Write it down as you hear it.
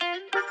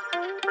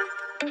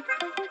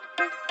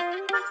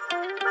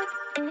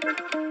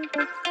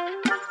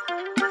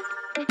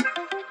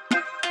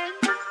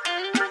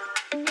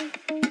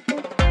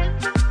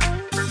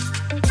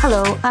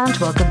Hello and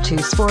welcome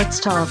to Sports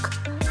Talk,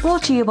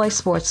 brought to you by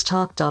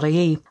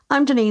sportstalk.ie.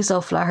 I'm Denise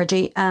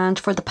O'Flaherty, and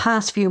for the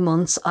past few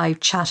months I've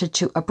chatted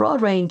to a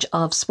broad range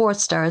of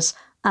sports stars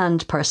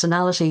and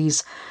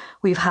personalities.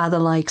 We've had the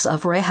likes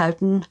of Ray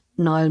Houghton,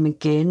 Niall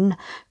McGinn,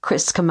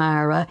 Chris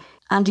Kamara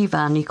and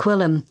Ivani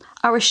Quillen.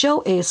 Our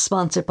show is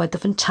sponsored by the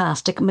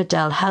fantastic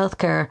Medel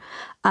Healthcare,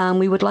 and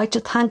we would like to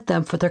thank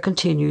them for their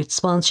continued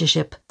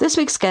sponsorship. This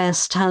week's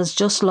guest has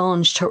just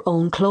launched her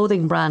own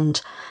clothing brand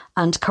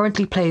and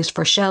currently plays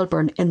for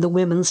Shelbourne in the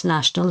Women's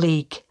National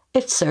League.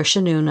 It's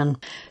Saoirse Noonan.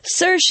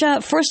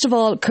 Saoirse, first of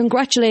all,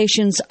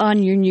 congratulations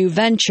on your new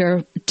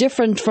venture.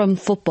 Different from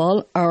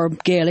football or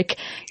Gaelic,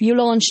 you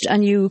launched a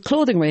new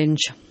clothing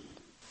range.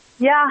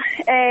 Yeah,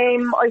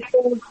 I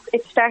suppose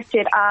it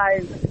started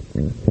as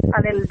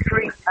a little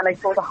dream and I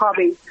suppose a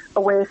hobby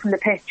away from the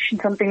pitch,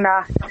 and something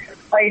that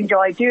I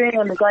enjoy doing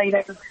and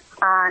designing.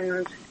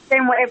 And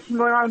then with everything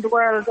going on in the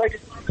world, I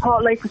just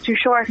thought life was too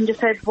short and just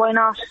said, why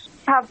not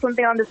have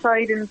something on the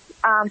side and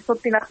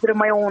something that's a bit of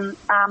my own,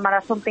 and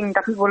that's something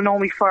that people will know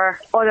me for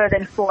other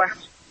than sport.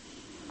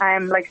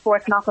 Like,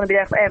 sport's not going to be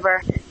there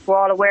forever. We're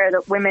all aware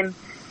that women,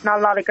 not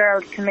a lot of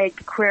girls can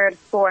make a career out of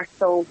sport,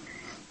 so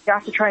you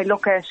have to try and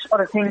look at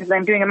other things. And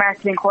I'm doing a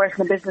marketing course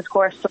and a business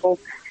course, so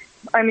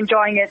I'm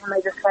enjoying it, and I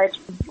just said,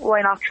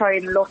 why not try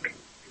and look.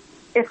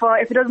 If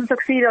it doesn't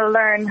succeed, I'll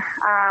learn,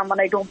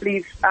 and I don't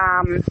believe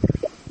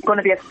it's going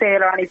to be a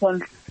fail or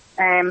anything.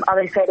 As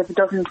I said, if it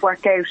doesn't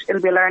work out,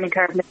 it'll be a learning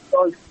curve, and if it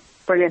does,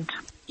 brilliant.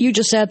 You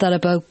just said that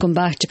about going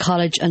back to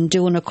college and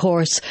doing a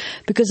course,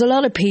 because a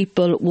lot of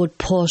people would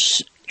put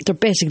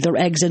their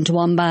eggs into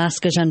one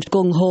basket and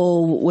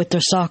gung-ho with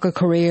their soccer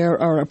career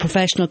or a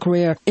professional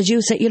career. As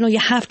you say, you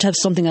have to have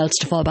something else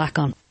to fall back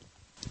on.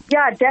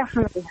 Yeah,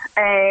 definitely.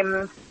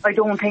 I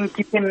don't think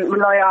you can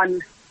rely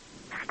on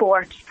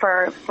sport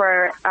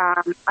for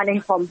an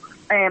income.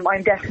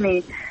 I'm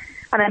definitely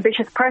an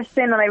ambitious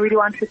person, and I really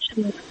want to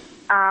achieve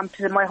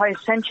to my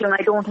highest potential, and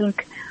I don't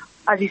think,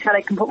 as you said,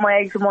 I can put my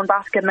eggs in one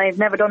basket, and I've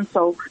never done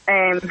so.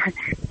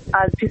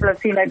 As people have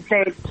seen, I've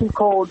played 2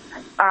 codes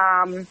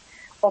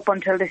up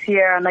until this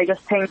year, and I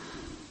just think,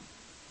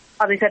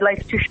 as I said,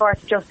 life's too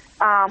short to just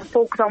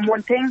focus on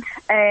one thing,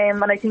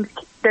 and I think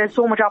there's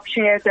so much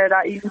opportunity out there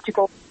that you need to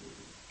go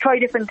try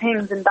different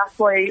things, and that's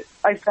why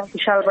I've left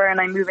Shelbourne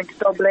and I'm moving to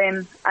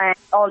Dublin, and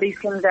all these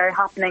things are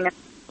happening, and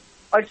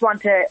I just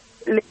want to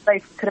live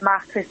life to the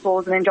max, I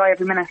suppose, and enjoy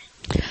every minute.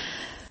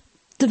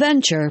 The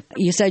venture,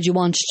 you said you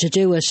wanted to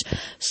do it.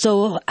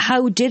 So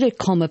how did it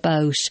come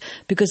about?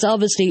 Because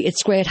obviously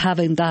it's great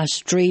having that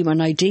dream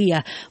and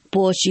idea,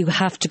 but you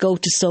have to go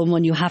to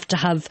someone, you have to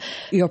have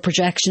your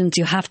projections,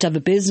 you have to have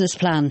a business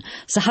plan.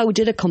 So how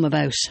did it come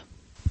about?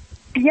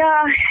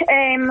 Yeah,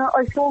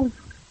 I suppose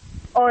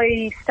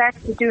I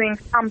started doing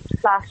camps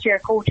last year,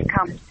 coaching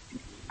camps,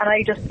 and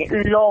I just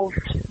loved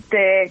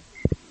the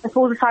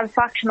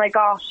satisfaction I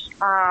got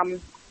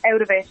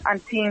out of it,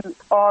 and seeing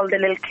all the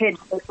little kids,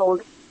 I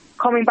suppose,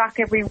 coming back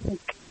every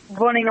week,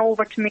 running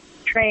over to me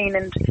to train,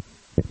 and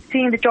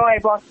seeing the joy I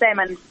brought them.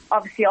 And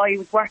obviously I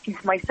was working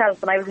for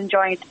myself and I was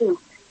enjoying it too.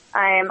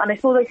 And I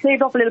suppose I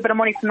saved up a little bit of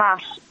money from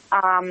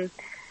that,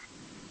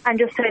 and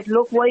just said,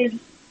 look, why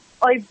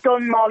I've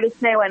done all this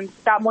now, and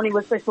that money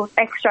was, I suppose,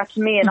 extra to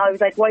me, and I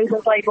was like, why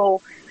don't I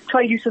go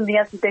try to do something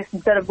else with this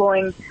instead of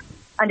going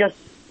and just,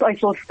 I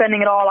suppose,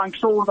 spending it all on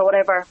clothes or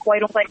whatever. Why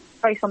don't I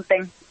try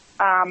something?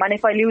 And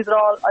if I lose it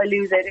all, I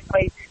lose it. If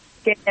I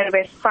get out of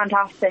it,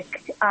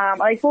 fantastic.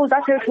 I suppose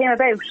that's how it came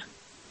about.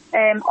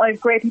 I have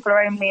great people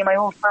around me, my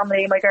whole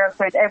family, my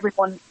girlfriend,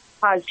 everyone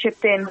has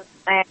chipped in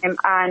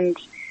and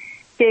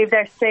gave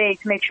their say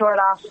to make sure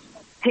that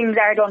things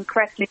are done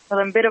correctly. So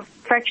I'm a bit of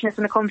perfectionist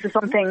when it comes to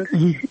some things.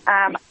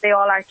 They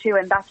all are too,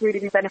 and that's really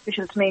been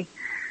beneficial to me.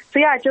 So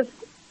yeah,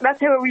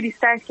 that's how it really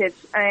started.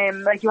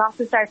 Like, you have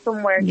to start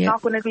somewhere. It's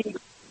not going to be,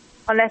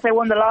 unless I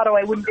won the lotto,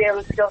 I wouldn't be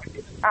able to just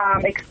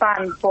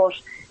expand. But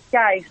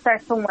yeah, I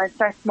start somewhere,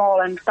 start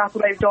small, and that's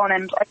what I've done.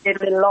 And I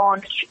did a little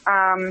launch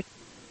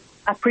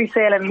at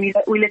pre-sale, and we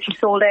literally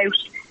sold out.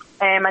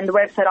 And the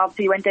website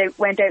obviously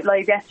went out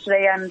live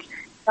yesterday, and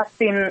that's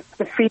been,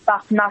 the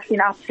feedback from that's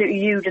been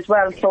absolutely huge as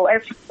well. So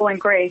everything's going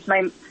great,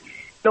 and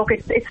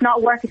it's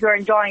not work if you're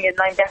enjoying it,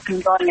 and I'm definitely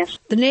enjoying it.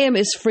 The name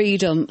is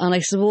Freedom, and I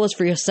suppose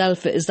for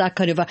yourself, is that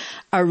kind of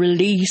a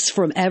release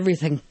from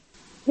everything?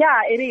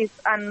 Yeah, it is,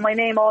 and my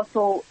name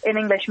also in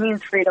English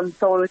means freedom,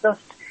 so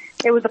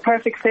it was a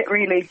perfect fit,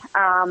 really.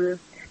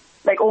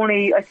 Like,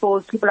 only, I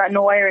suppose, people that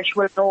know Irish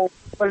will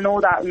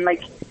know that, and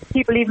like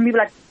people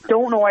that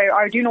don't know Irish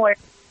or do know Irish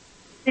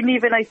didn't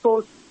even, I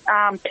suppose,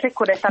 click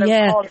with it that it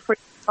was called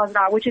freedom because of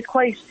that, which is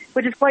quite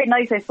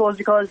nice, I suppose,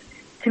 because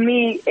to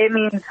me it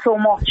means so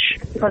much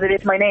because it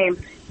is my name,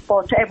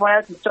 but to everyone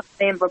else it's just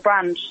the name of a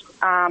brand,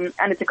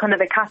 and it's a kind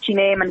of a catchy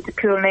name, and it's a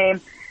cool name,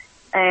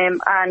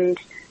 and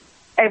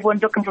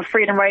everyone's looking for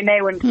freedom right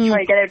now and trying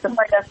to get out of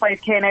the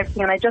 5K and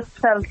everything, and I just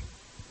felt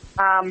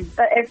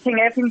that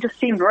everything just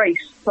seemed right.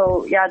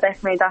 So yeah,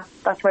 definitely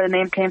that's where the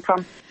name came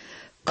from.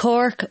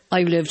 Cork,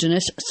 I've lived in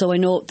it, so I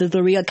know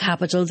the real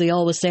capital, they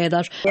always say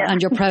that,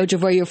 and you're proud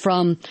of where you're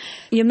from.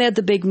 You made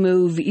the big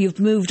move, you've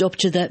moved up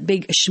to the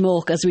big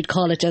smoke, as we'd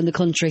call it, down the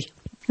country.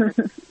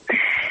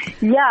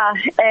 Yeah,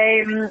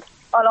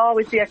 I'll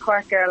always be a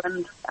Cork girl,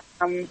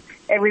 and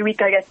every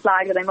week I get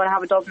flagged that I'm going to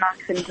have a Dublin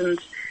accent, and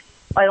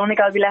I don't think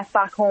I'll be left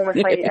back home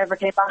if I ever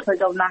came back with a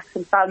Dublin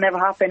accent. That'll never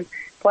happen.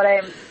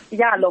 But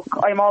yeah, look,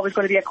 I'm always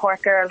going to be a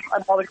Cork girl.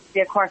 I'm always going to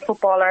be a Cork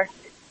footballer.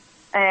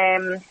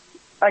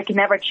 I can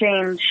never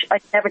change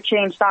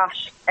that.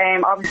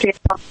 Obviously,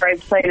 after I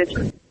decided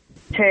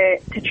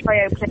to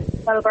try out playing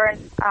in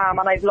Melbourne, and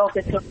I've loved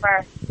it so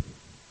far.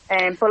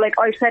 But like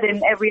I've said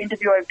in every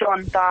interview I've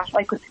done, that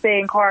I could stay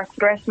in Cork for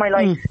the rest of my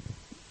life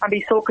and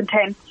be so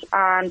content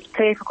and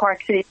play for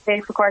Cork City, play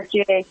for Cork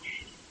GA,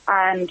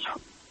 and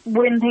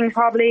win things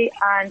probably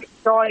and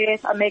enjoy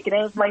it and make a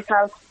name for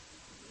myself.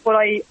 But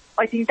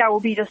I think that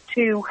would be just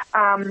too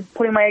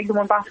putting my eggs in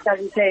one basket, as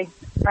you say.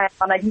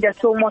 And I think there's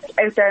so much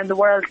out there in the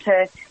world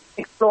to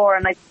explore,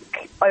 and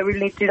I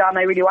really need to do that, and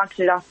I really want to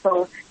do that.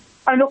 So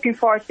I'm looking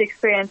forward to the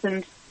experience,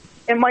 and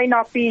it might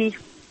not be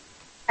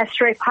a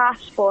straight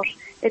path, but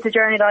it's a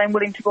journey that I'm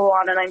willing to go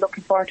on, and I'm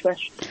looking forward to it.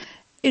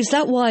 Is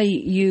that why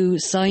you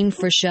signed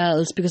for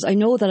Shells? Because I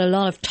know that a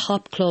lot of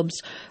top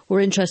clubs were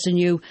interested in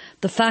you.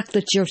 The fact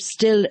that you're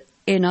still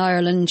in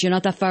Ireland, you're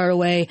not that far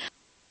away.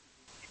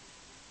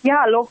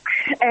 Yeah, look,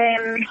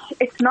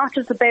 it's not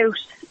just about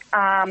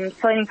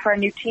signing for a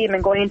new team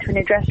and going into a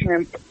new dressing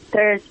room.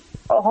 There's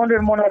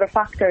 101 other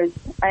factors.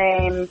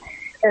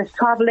 There's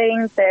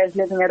travelling, there's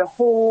living at a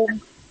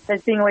home,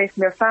 there's being away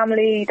from your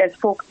family, there's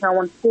focusing on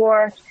one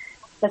sport,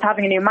 there's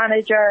having a new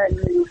manager, a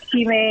new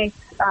teammate,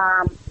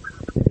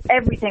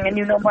 everything, a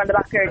new number on the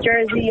back of your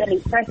jersey, a new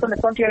crest on the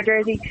front of your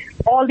jersey.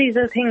 All these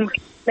little things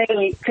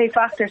play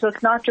factors, so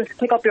it's not just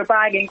pick up your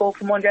bag and go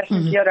from one dressing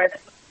room to the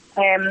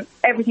other.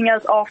 Everything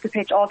else off the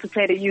pitch also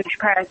played a huge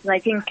part, and I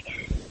think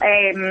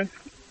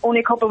only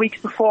a couple of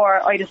weeks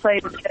before I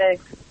decided to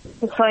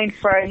sign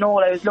for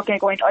Noel, I was looking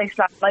at going to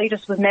Iceland, and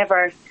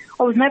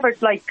I was never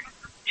like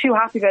too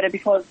happy about it,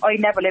 because I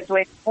never lived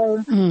away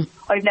from home.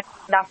 I've never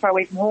been that far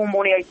away from home,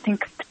 only I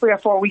think 3 or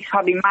 4 weeks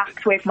probably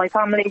max away from my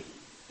family.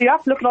 So you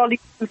have to look at all these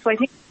things. So I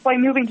think by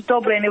moving to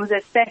Dublin, it was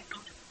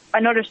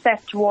another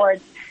step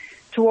towards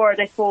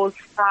I suppose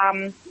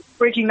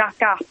bridging that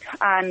gap,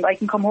 and I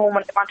can come home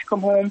when I want to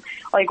come home.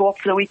 I go up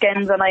for the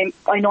weekends, and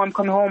I know I'm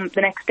coming home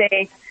the next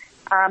day.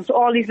 So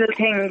all these little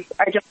things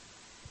are just,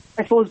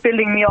 I suppose,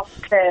 building me up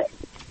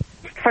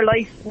for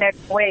life in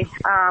every way.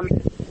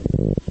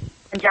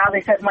 And yeah, as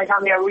I said, my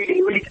family are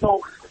really, really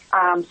close.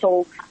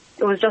 So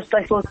it was just,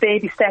 I suppose,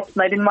 baby steps,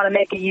 and I didn't want to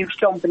make a huge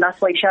jump, and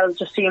that's why Shells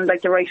just seemed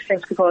like the right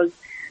fit, because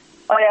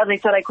as I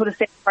said, I could have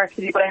stayed in Cork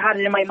City, but I had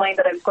it in my mind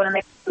that I was going to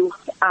make a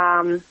move,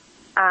 and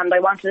I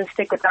wanted to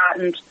stick with that.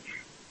 And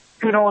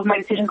who knows, my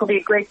decision could be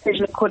a great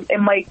decision. It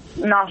might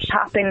not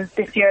happen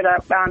this year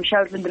that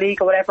Shells in the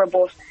league or whatever,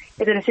 but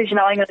it's a decision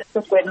that I'm going to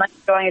stick with, and I'm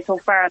enjoying it so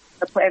far, and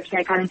I put everything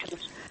I can into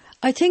it.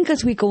 I think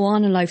as we go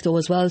on in life though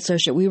as well,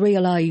 Saoirse, we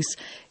realise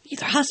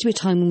there has to be a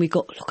time when we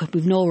go, look,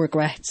 we've no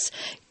regrets.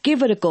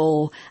 Give it a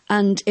go,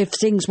 and if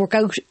things work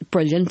out,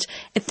 brilliant.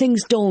 If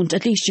things don't,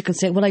 at least you can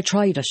say, well, I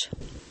tried it.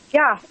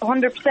 Yeah,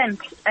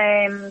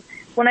 100%.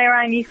 When I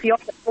rang Efi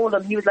up, I told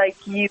him, he was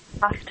like, you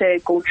have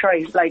to go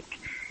try. Like,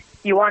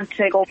 you want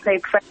to go play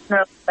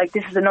professional. Like,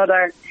 this is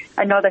another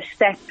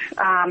step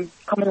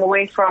coming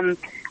away from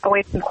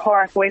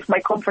Cork, away from my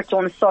comfort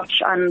zone as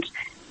such. And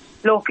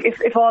look,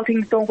 if all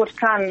things don't go to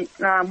plan,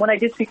 when I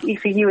did speak to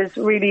Efi, he was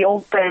really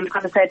open and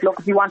kind of said, look,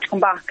 if you want to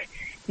come back,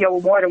 you're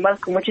more than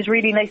welcome, which is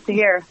really nice to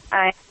hear.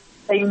 That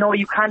you know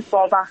you can't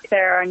fall back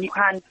there, and you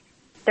can.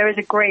 There is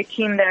a great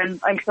team there, and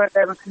I'm sure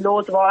there was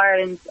loads of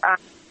Ireland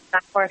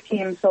that Cork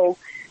team. So,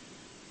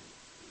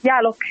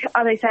 yeah, look,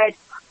 as I said,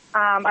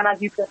 and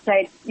as you just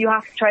said, you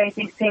have to try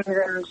these things,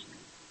 and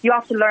you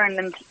have to learn.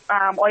 And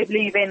I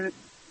believe in,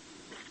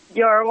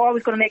 you're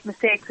always going to make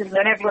mistakes, and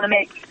you're never going to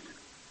make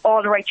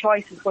all the right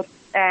choices, but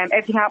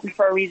everything happens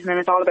for a reason, and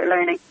it's all about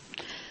learning.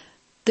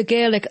 The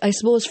Gaelic, I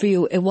suppose for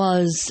you, it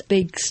was a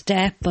big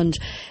step, and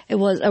it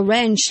was a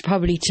wrench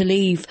probably to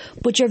leave,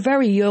 but you're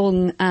very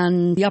young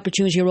and the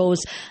opportunity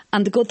arose,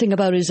 and the good thing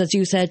about it is, as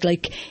you said,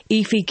 like,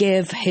 Efi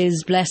gave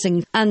his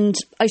blessing, and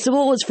I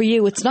suppose for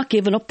you it's not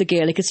giving up the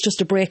Gaelic, it's just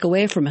a break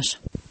away from it.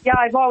 Yeah,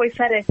 I've always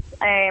said it.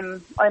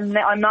 I'm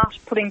not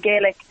putting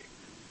Gaelic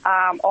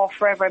off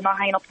forever. I'm not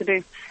hanging up the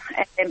boots.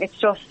 It's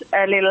just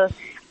a little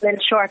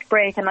short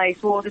break, and I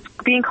suppose it's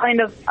been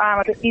kind of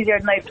a bit easier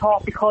than I've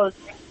thought, because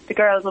the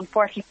girls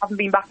unfortunately haven't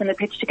been back on the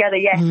pitch together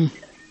yet.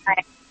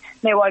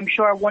 Now I'm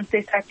sure once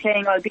they start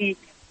playing, I'll be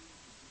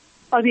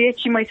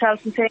itching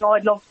myself and saying, oh,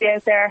 I'd love to be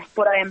out there,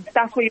 but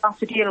that's what you have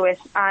to deal with,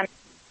 and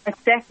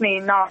it's definitely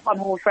not on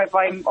hold forever.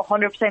 I'm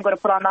 100% going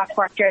to put on that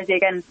Cork jersey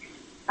again,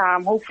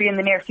 hopefully in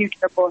the near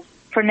future, but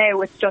for now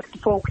it's just to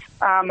focus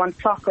on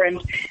soccer.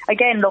 And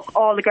again, look,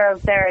 all the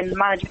girls there and the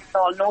management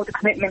all know the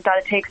commitment that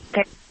it takes to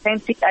play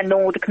Fancy, and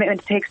know the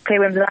commitment it takes to play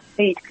Women's National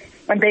League,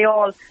 and they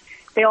all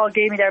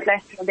gave me their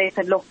blessing, and they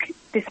said, look,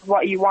 this is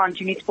what you want.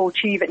 You need to go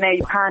achieve it now.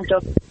 You can't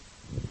just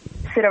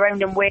sit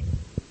around and wait.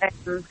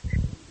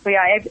 So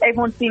yeah,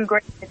 everyone's been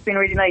great. It's been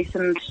really nice,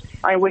 and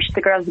I wish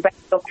the girls the best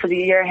luck for the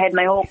year ahead. And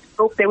I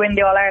hope they win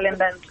the All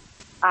Ireland. And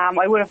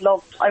I would have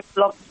loved to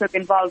still be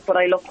involved, but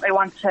I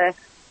want to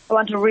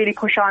really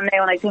push on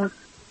now, and I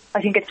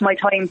think it's my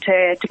time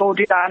to go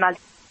do that. And I've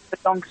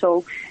done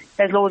so.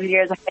 There's loads of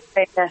years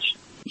ahead of that.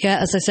 Yeah,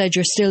 as I said,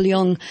 you're still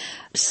young.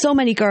 So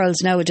many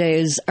girls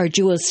nowadays are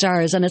dual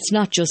stars, and it's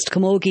not just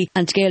camogie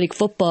and Gaelic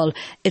football.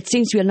 It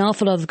seems to be an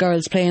awful lot of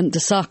girls playing the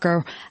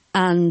soccer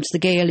and the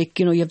Gaelic.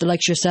 You know, you have the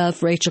likes of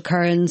yourself, Rachel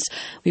Kearns,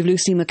 we have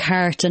Lucy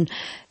McCartan.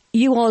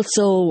 You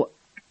also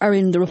are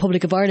in the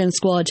Republic of Ireland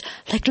squad.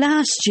 Like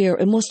last year,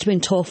 it must have been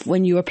tough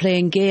when you were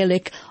playing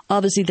Gaelic,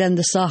 obviously then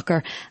the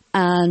soccer,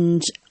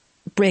 and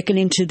breaking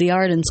into the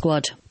Ireland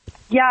squad.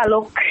 Yeah,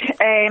 look,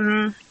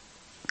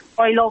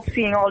 I love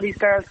seeing all these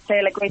girls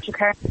play, like Rachel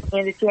Kearns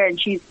this year, and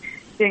she's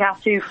doing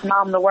absolutely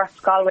phenomenal work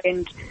for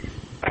Galway,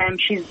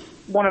 and she's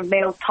one of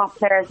Mayo's top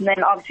players. And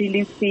then obviously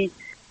Lucy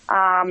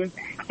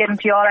getting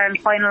to the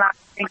All-Ireland final last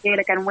year in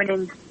Gaelic and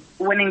winning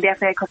the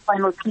FA Cup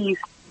final piece.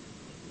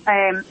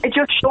 It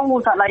just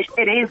shows that like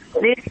it is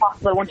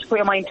possible once you put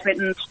your mind to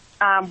it,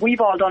 and we've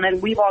all done it.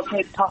 We've all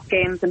played top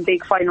games and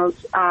big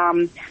finals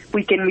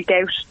week in, week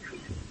out.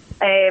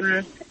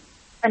 And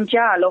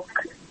yeah, look,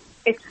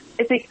 it's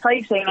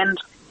exciting, and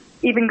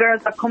even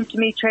girls that come to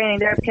me training,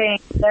 they're playing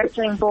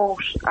both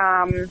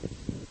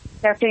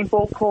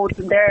codes,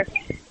 and they're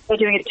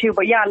doing it too.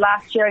 But yeah,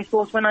 last year I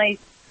suppose when I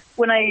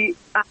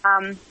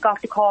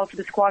got the call for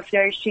the squad for the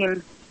Irish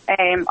team,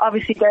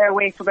 obviously they're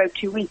away for about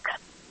 2 weeks.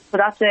 So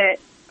that's a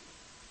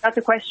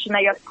question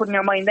that you have to put in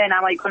your mind. Then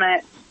am I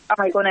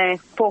gonna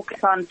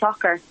focus on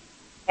soccer?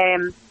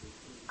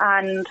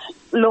 And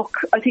look,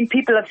 I think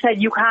people have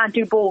said you can't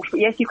do both,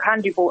 but yes, you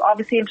can do both.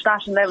 Obviously,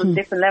 international level is a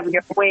different level.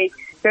 You're away,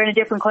 you're in a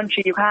different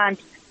country. You can't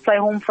fly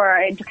home for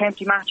an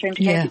inter-county match or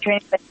inter-county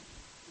training. But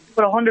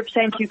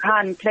 100% you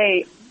can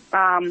play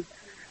at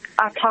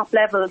top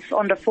levels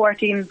under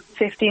 14,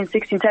 15,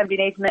 16,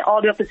 17, 18, all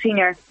the way up to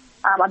senior,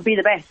 and be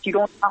the best. You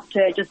don't have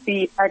to just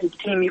be part of the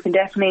team. You can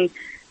definitely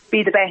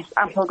be the best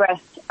and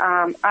progress.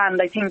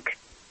 And I think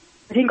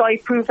I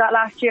proved that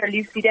last year.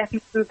 Lucy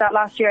definitely proved that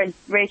last year, and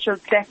Rachel's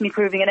definitely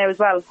proving it now as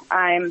well.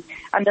 And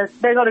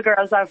there's other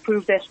girls that have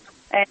proved it.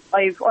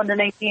 I've under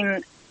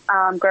 19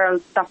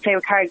 girls that played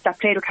with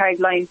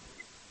Carrickline,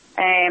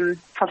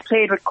 have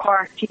played with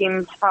Cork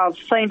teams, have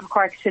signed for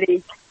Cork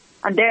City,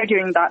 and they're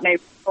doing that now.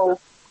 So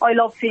I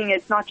love seeing it.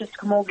 It's not just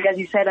camogie, as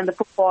you said, and the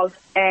football.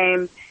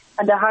 And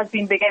there has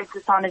been big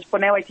emphasis on it,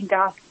 but now I think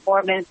there has to be more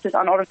of an emphasis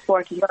on other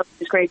sports as well,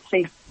 which is great to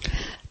see.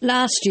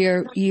 Last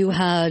year you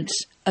had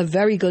a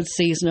very good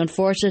season.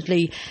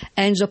 Unfortunately,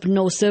 ended up in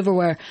no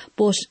silverware,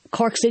 but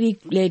Cork City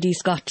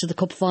ladies got to the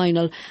cup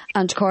final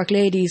and Cork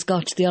ladies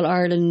got to the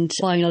All-Ireland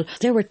final.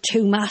 There were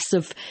two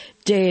massive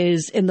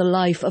days in the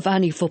life of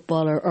any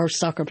footballer or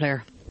soccer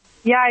player.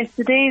 Yeah, it's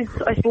the days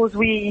I suppose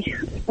we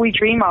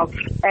dream of,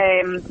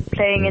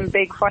 playing in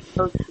big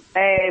finals,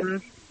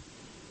 and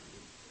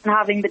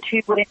having the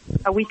two within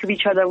a week of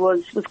each other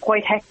was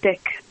quite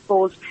hectic. I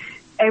suppose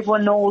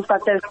everyone knows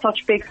that there's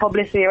such big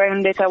publicity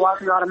around it. There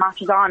wasn't a lot of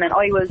matches on, and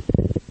I was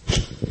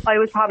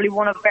probably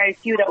one of very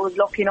few that was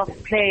lucky enough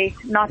to play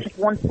not just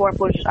one sport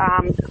but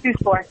two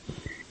sports.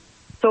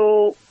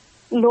 So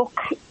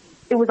look,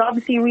 it was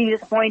obviously really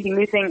disappointing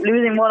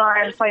losing one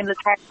Ireland final is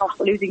hard enough,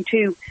 but losing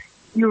two,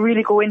 you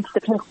really go into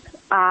the pit.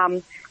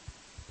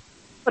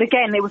 But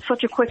again, it was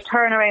such a quick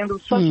turnaround. It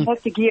was such a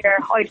hectic year.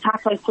 I just had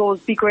to, I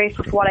suppose, be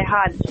grateful for what I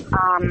had.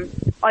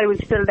 I was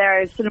still there.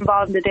 I was still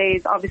involved in the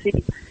days.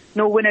 Obviously,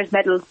 no winners'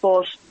 medals,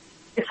 but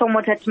if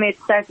someone said to me at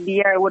the start of the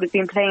year I would have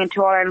been playing in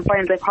two Ireland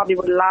finals, I probably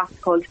would have laughed,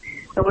 because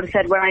I would have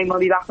said, when I'm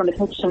going to be back on the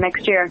pitch till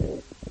next year.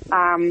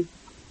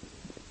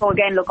 So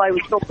again, look, I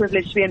was so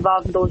privileged to be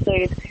involved in those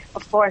days.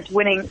 Of course,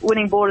 winning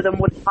both of them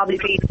would probably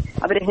be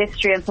a bit of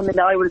history and something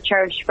that I would have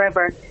cherished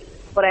forever.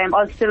 But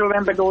I'll still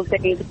remember those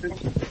days.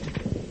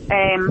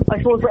 I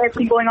suppose with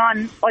everything going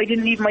on, I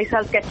didn't even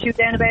myself get too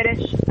down about it.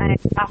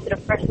 After the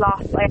first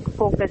loss, I had to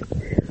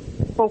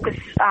focus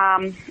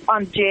on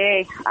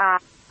GA.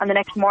 And the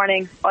next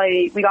morning,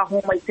 we got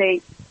home, I'd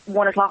say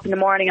 1 o'clock in the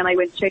morning, and I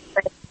went straight to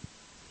bed.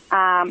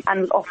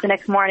 And was off the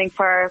next morning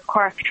for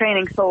Cork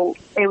training. So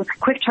it was a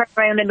quick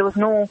turnaround, and there was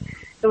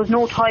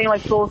no time, I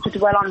suppose, to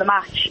dwell on the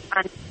match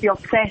and be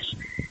upset.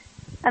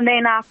 And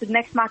then after the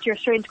next match, you're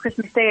straight into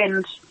Christmas Day,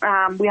 and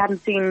we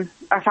hadn't seen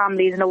our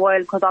families in a while,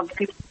 because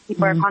obviously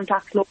people are in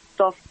contact, loads of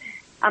stuff.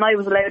 And I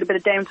was allowed a bit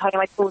of downtime,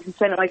 I suppose, and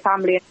spend with my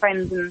family and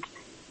friends, and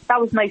that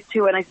was nice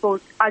too. And I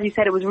suppose, as you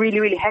said, it was really,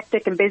 really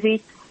hectic and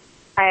busy.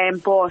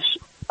 But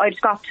I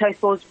just got to, I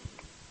suppose,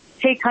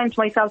 take time to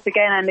myself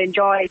again and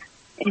enjoy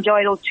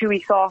those 2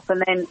 weeks off,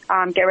 and then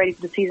get ready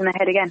for the season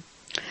ahead again.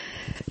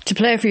 To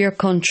play for your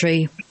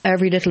country,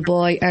 every little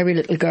boy, every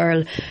little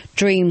girl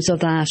dreams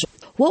of that.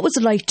 What was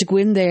it like to go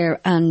in there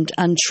and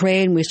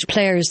train with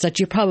players that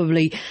you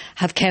probably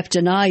have kept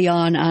an eye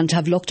on and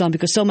have looked on,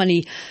 because so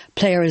many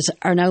players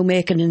are now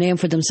making a name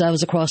for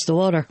themselves across the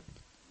water?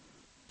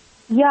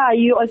 Yeah,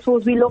 I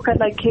suppose we look at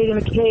like Katie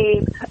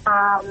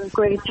McCabe,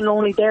 Grace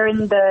Only. They're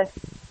in the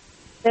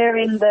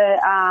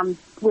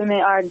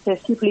Women Ireland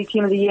Super League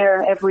Team of the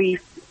Year every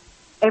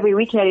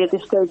week now at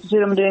this stage. The two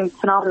of them are doing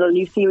phenomenal.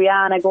 You see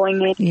Rihanna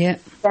going in,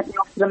 stepping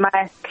up to the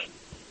mark.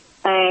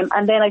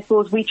 And then I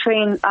suppose we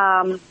train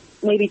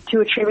maybe 2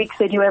 or 3 weeks.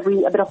 They do a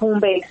bit of home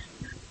base.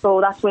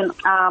 So that's when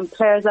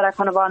players that are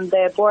kind of on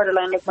the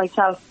borderline, like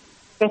myself,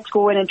 get to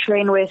go in and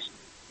train with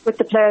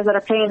the players that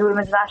are playing the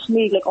Women's National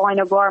League, like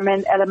Oina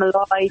Gorman, Ella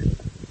Malloy,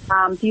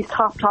 these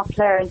top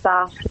players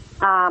that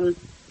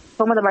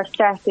some of them are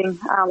starting.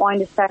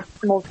 Oina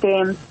starts most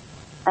games.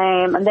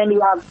 And then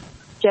you have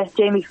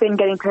Jamie Finn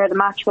getting player of the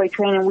match by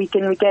training week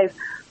in, week out.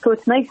 So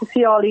it's nice to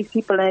see all these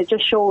people, and it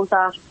just shows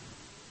that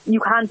you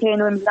can play in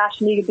the Women's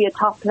National League and be a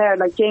top player.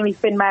 Like Jamie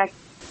Finn marked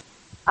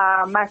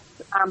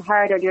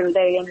Harder the other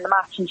day in the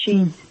match, and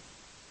she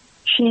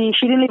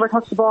didn't even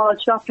touch the ball.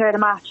 She got player of the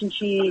match, and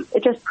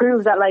it just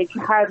proves that like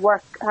hard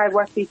work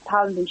beats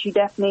talent, and she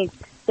definitely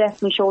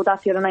showed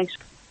that the other night.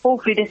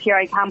 Hopefully this year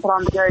I can put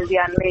on the jersey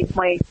and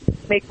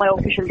make my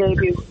official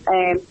debut,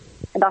 and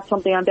that's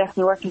something I'm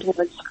definitely working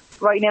towards.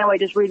 Right now I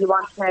just really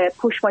want to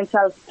push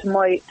myself to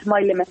my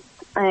limits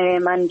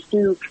and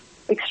do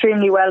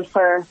extremely well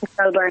for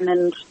Melbourne,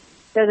 and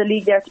there's a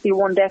league there to be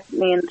won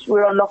definitely, and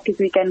we're unlucky this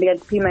weekend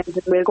against Peamount,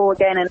 and we'll go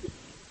again, and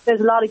there's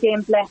a lot of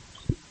games left,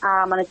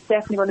 and it's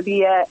definitely going to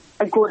be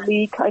a good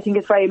league. I think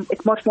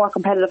it's much more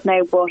competitive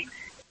now, but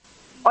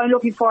I'm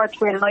looking forward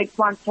to it, and I just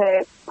want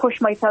to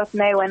push myself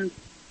now, and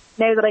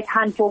now that I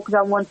can focus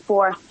on one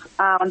sport,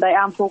 and I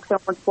am focused on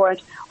one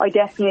sport, I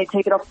definitely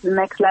take it up to the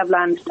next level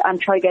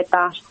and try to get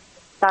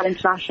that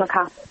international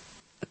cap.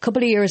 A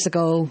couple of years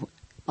ago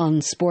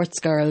on Sports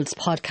Girls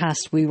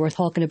podcast, we were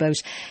talking about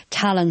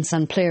talents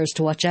and players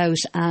to watch out,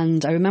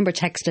 and I remember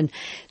texting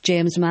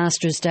James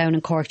Masters down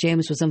in Cork.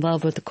 James was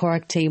involved with the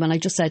Cork team, and I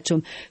just said to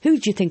him, who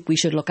do you think we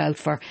should look out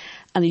for?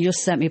 And he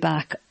just sent me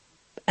back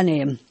a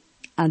name,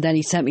 and then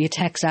he sent me a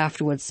text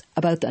afterwards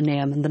about the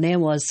name, and the name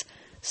was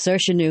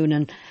Saoirse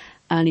Noonan.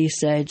 And he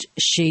said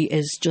she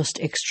is just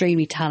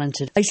extremely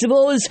talented. I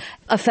suppose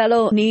a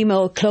fellow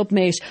Nemo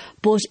clubmate,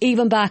 but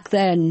even back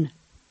then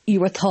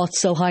you were thought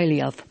so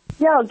highly of.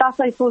 Yeah,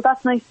 I suppose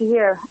that's nice to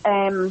hear.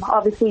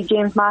 Obviously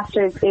James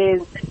Masters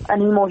is a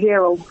Nemo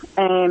hero.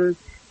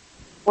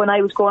 When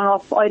I was growing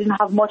up, I didn't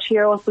have much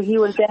heroes, but he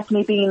was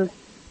definitely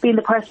being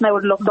the person I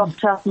would have looked up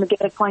to from a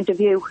Gaelic point of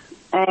view.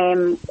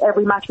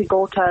 Every match we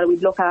go to,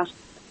 we'd look at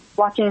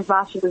what James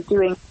Masters was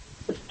doing,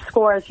 the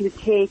scores he was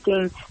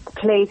taking, the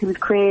plays he was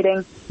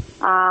creating,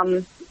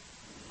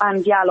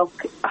 and yeah, look,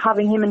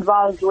 having him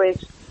involved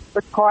with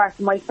Cork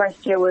in my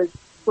first year was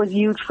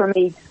huge for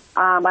me,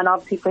 and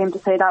obviously for him to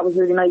say that was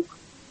really nice.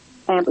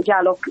 But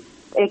yeah, look,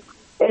 it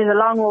is a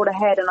long road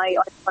ahead, and I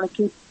want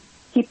to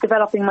keep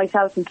developing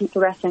myself and keep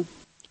progressing.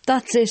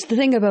 That's it. The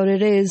thing about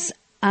it is,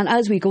 and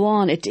as we go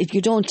on,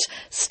 you don't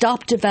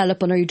stop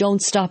developing or you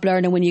don't stop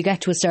learning when you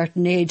get to a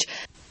certain age.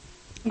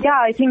 Yeah,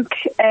 I think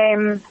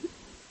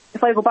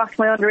if I go back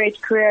to my underage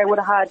career, I would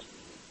have had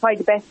probably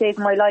the best days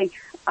of my life.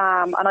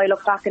 And I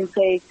look back and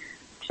say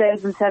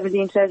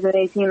 2017,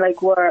 2018,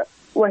 like were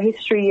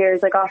history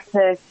years. I got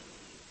to,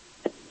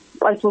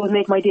 I suppose,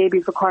 make my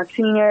debut for Cork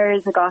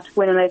Seniors. I got to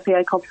win an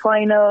FAI Cup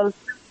final.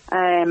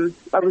 I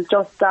was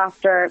just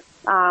after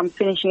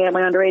finishing out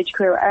my underage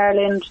career at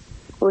Ireland.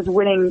 I was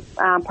winning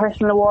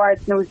personal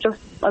awards, and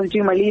I was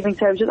doing my leaving,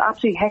 so it was just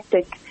absolutely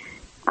hectic.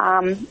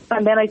 And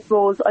then I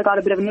suppose I got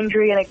a bit of an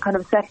injury and it kind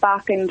of set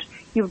back, and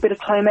you have a bit of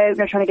time out and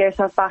you're trying to get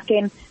yourself back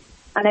in.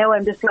 And now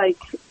I'm just like,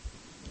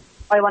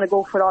 I want to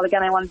go for it all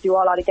again. I want to do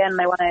all that again.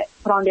 I want to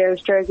put on the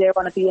Irish jersey. I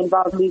want to be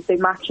involved in these big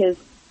matches.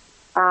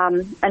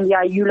 And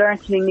yeah, you learn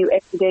something new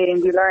every day,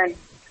 and you learn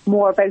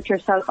more about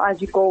yourself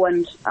as you go.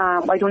 And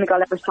I don't think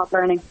I'll ever stop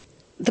learning.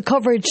 The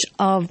coverage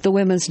of the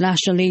Women's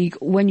National League,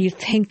 when you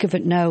think of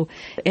it now,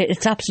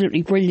 it's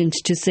absolutely brilliant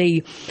to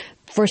see.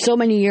 For so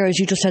many years,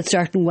 you just had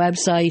certain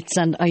websites,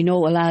 and I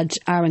know a lad,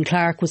 Aaron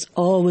Clark, was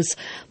always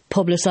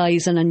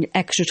publicising, and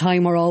Extra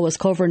Time were always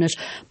covering it.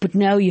 But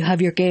now you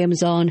have your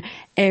games on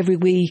every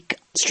week,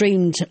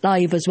 streamed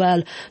live as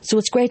well. So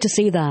it's great to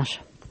see that.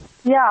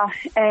 Yeah,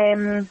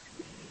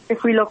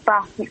 if we look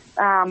back, we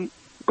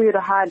would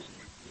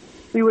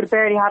have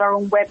barely had our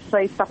own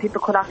websites that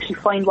people could actually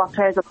find what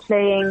players are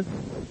playing,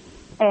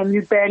 and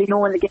you'd barely know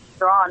when the games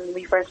were on when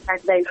we first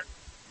started out.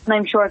 And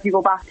I'm sure if you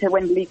go back to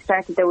when the league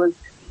started, it was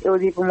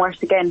even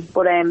worse again.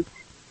 But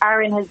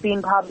Aaron has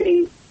been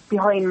probably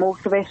behind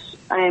most of it.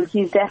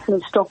 He's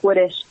definitely stuck with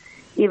it,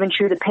 even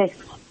through the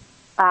pits.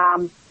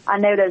 And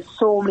now there's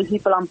so many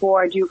people on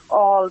board.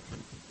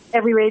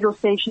 Every radio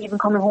station, even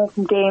coming home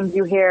from games,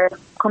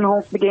 coming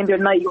home from the game the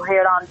other night, you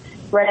hear it on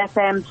Red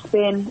FM,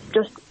 Spin,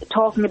 just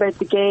talking about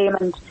the game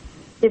and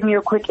giving you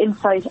a quick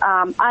insight.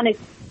 And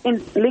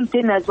it's linked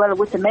in as well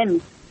with the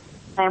men,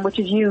 which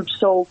is huge.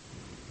 So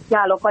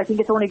yeah, look, I think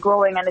it's only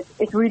growing, and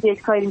it's really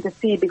exciting to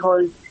see,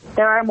 because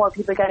there are more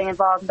people getting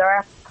involved, and there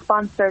are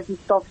sponsors and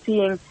stuff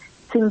seeing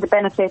the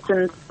benefits,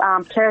 and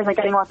players are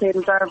getting what they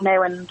deserve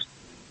now, and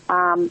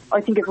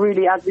I think it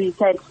really, as we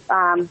said,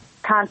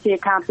 can't see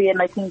it, can't be.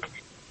 And I think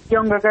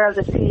younger girls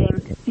are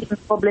seeing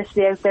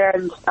publicity out there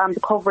and the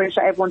coverage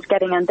that everyone's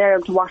getting, and they're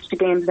able to watch the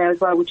games now as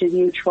well, which is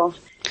huge for us.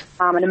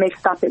 And it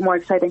makes that a bit more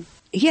exciting.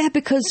 Yeah,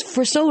 because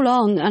for so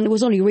long, and it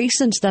was only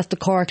recent that the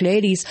Cork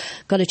ladies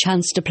got a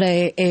chance to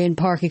play in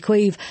Páirc Uí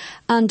Chaoimh,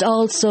 and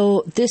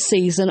also this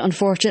season,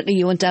 unfortunately,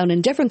 you went down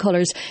in different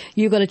colours.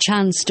 You got a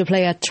chance to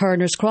play at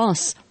Turner's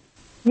Cross.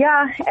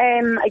 Yeah,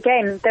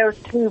 again, there were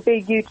two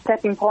big, huge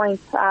stepping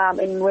points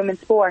in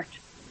women's sport.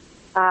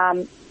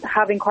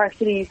 Having Cork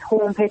City's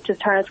home pitch at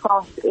Turner's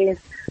Cross is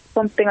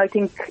something I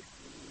think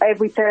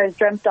every player has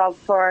dreamt of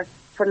for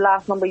the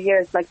last number of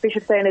years. Like,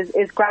 Bishopstown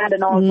is grand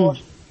and all,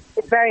 but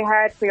it's very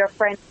hard for your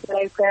friends to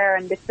get out there,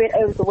 and it's a bit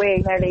out of the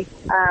way nearly.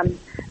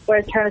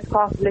 Whereas Turner's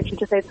Cross is literally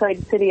just outside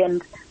the city,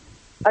 and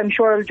I'm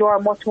sure it'll draw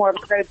much more of a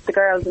crowd to the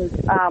girls.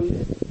 And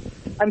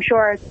I'm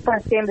sure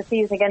first game of the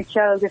season against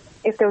Shells,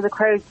 if there was a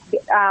crowd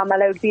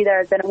allowed to be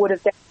there, then it would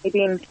have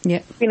definitely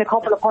been a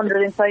couple of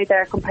hundred inside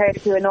there compared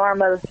to a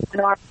normal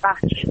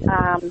match.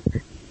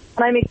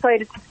 And I'm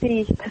excited to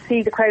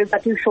see the crowds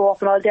that do show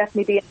up, and I'll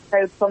definitely be in the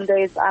crowd some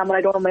days when I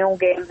don't have my own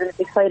games, and it's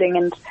exciting.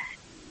 And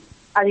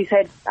as you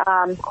said,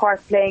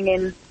 Cork playing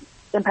in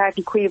Páirc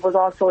Uí Chaoimh was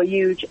also a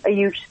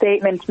huge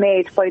statement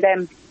made by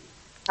them,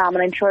 and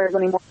I'm sure there's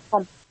only more to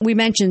come. We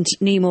mentioned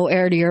Nemo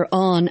earlier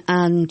on,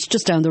 and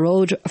just down the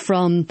road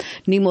from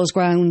Nemo's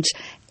ground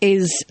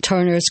is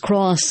Turner's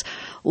Cross.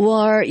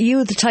 Were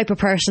you the type of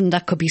person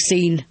that could be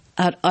seen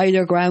at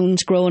either ground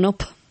growing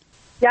up?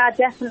 Yeah,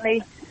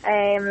 definitely.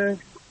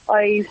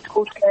 I used to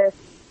go to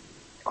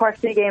Cork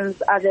City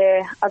games as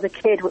a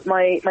kid with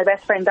my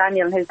best friend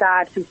Daniel and his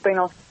dad, who'd bring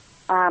us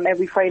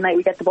every Friday night.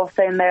 We get the bus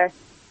down there,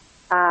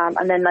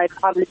 and then I'd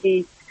probably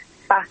be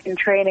back in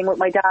training with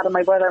my dad and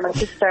my brother and my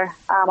sister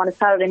on a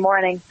Saturday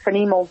morning for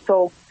Nemo.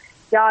 So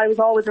yeah, I was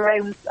always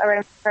around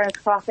the Turner's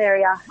Cross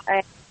area,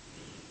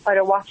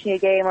 either watching a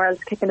game or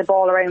else kicking the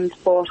ball around.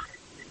 But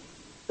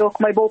look,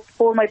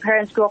 both my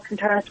parents grew up in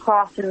Turner's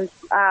Cross, and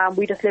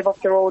we just live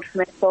up the road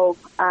from it. So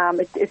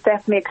it's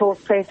definitely a close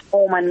place to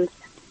home, and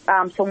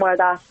somewhere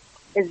that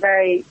is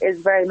very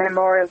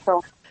memorial.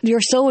 So you're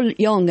so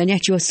young, and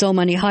yet you have so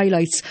many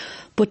highlights.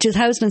 But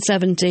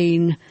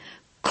 2017,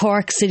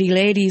 Cork City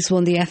ladies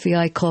won the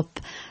FAI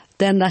Cup.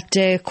 Then that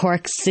day,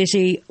 Cork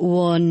City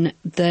won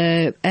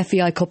the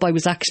FAI Cup. I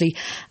was actually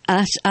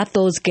at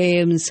those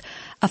games.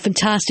 A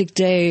fantastic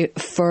day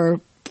for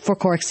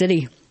Cork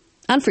City.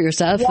 And for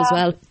yourself as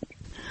well.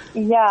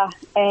 Yeah,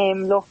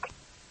 look,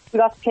 we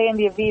got to play in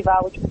the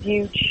Aviva, which was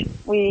huge.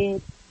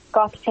 We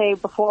got to play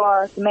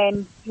before the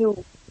men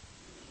who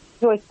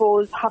I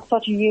suppose have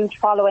such a huge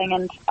following,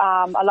 and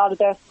a lot of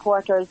their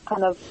supporters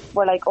kind of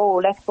were like, oh,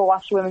 let's go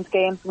watch the women's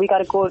games. We got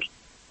a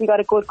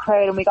good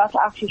crowd, and we got to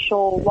actually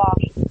show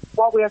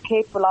what we were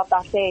capable of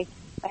that day.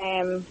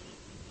 And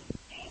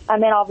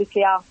then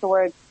obviously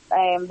afterwards,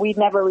 we'd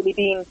never really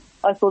been,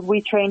 I suppose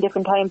we train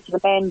different times to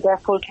the men, they're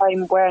full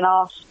time, we're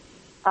not.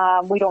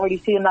 We don't really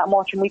see them that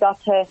much, and we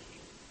got to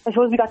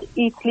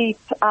eat, sleep,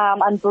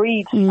 and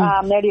breathe nearly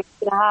a week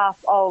and a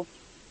half of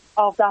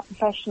that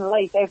professional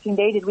life. Everything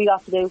they did, we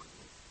got to do,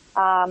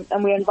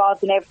 and we were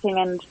involved in everything,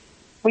 and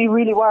it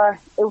really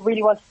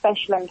was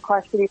special. And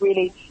Cork City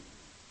really,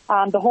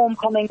 the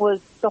homecoming was,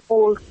 the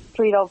whole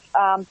street of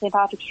St.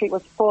 Patrick's Street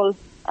was full.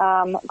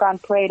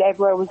 Grand Parade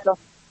everywhere was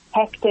just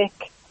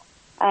hectic,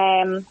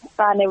 and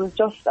it was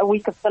just a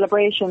week of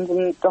celebrations,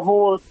 and the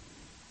whole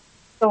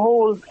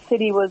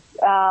city was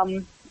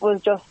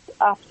just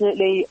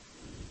absolutely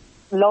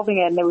loving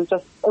it, and it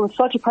was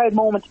such a proud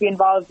moment to be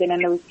involved in,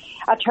 and it was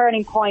a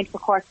turning point for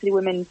Cork City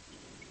women.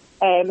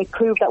 It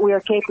proved that we are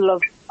capable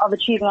of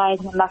achieving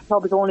anything, and that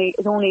club is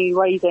only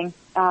rising.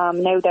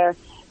 Now they're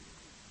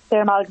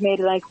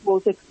amalgamated, and I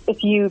suppose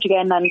it's huge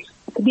again, and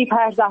to be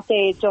part of that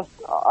day is just,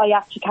 I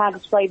actually can't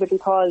describe it,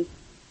 because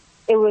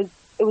it was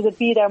a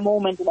be there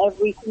moment, and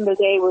every single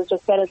day was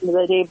just better than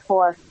the day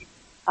before.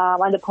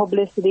 And the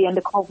publicity and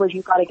the coverage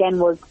we got again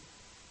was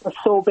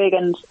so big,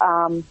 and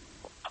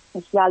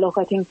yeah, look,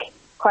 I think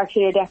Cork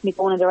City are definitely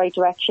going in the right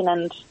direction,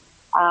 and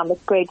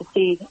it's great to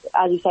see,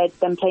 as you said,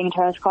 them playing in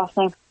Turner's Cross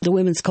now. The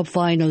Women's Cup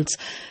finals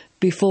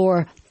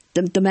before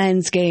the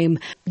men's game,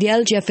 the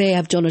LGFA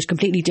have done it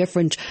completely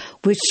different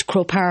with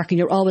Croke Park, and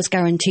you're always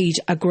guaranteed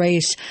a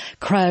great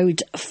crowd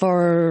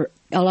for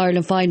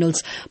All-Ireland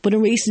finals. But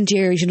in recent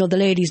years, the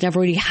ladies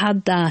never really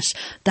had that.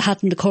 They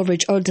hadn't the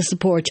coverage or the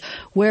support,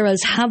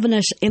 whereas having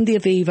it in the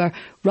Aviva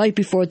right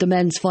before the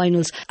men's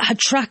finals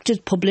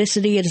attracted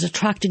publicity. It has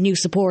attracted new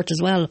support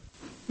as well.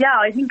 Yeah,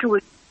 I think it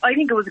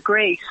was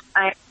great.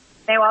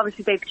 Now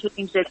obviously they've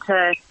changed it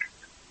to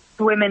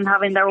women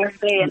having their own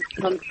day in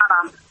Canada,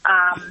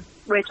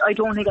 which I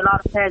don't think a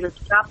lot of players are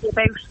happy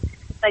about.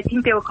 I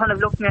think they were kind of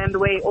looking at it in the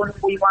way, oh,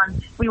 we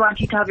want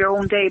you to have your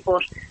own day,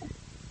 but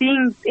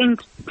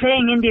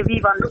playing in the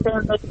Aviva on the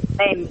same day as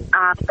men,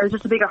 there's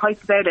just a bigger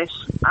hype about it.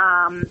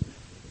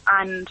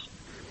 And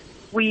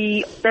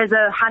there's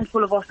a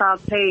handful of us that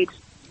have played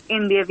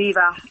in the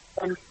Aviva,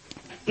 and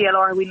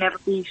DLR we never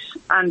beat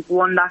and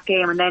won that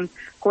game, and then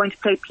going to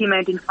play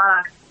Peamount in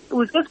Tallaght. It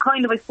was just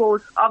kind of, I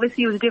suppose,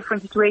 obviously it was a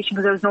different situation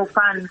because there was no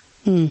fans.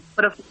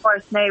 But of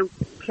course now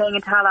playing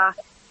in Tallaght,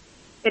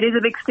 it is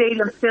a big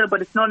stadium still,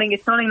 but it's nothing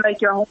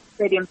like your home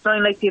stadium. It's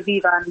nothing like the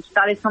Aviva, and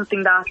that is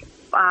something that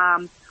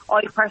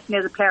I personally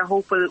as a player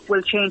hope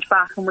will change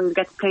back and we'll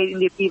get to play in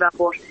the Aviva.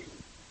 But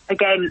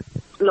again,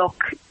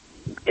 look,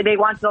 they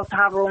wanted us to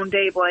have our own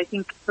day, but I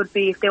think it should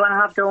be, if they want to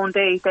have their own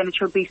day, then it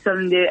should be still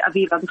in the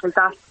Aviva, because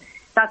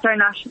that's our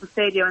national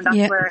stadium, and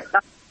that's where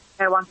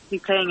I want to be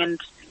playing, and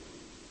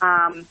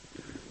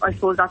I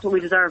suppose that's what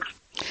we deserve.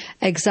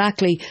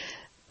 Exactly.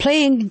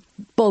 Playing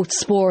both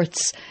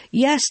sports,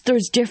 yes,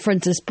 there's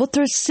differences, but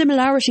there's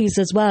similarities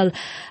as well.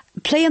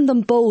 Playing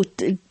them both,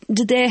 do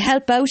they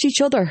help out each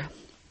other?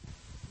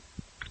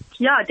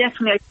 Yeah,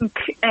 definitely. I think,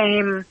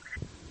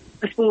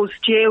 I suppose,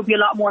 GAA will be a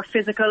lot more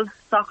physical,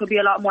 soccer will be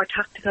a lot more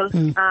tactical,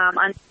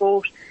 and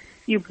both,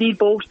 you need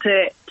both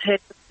to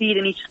succeed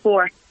in each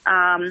sport.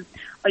 I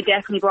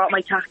definitely brought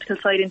my tactical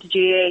side into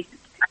GAA,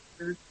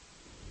 and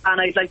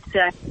I'd like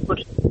to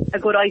put a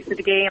good eye for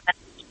the game and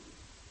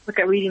look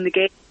at reading the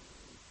game.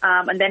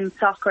 And then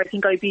soccer, I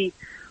think I'd be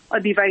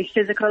very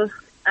physical,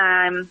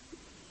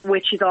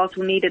 which is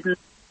also needed, and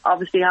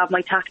obviously have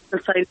my tactical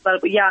side as well.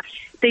 But yeah,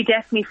 they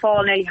definitely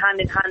fall nearly hand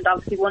in hand.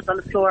 Obviously, one's on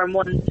the floor and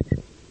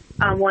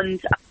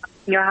one's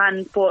in your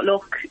hand. But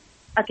look,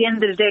 at the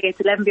end of the day, it's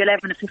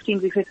 11v11 and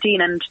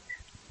 15v15,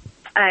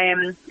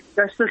 and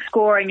you're still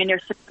scoring and you're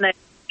still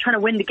trying to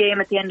win the game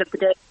at the end of the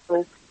day.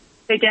 So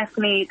they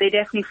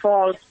definitely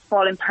fall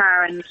in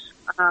par, and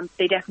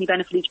they definitely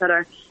benefit each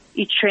other.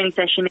 Each training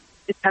session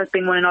is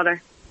helping one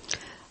another.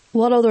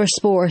 What other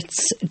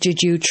sports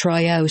did you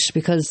try out?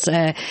 Because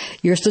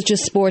you're such a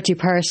sporty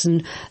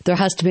person, there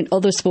has to be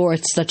other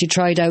sports that you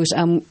tried out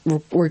and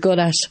were good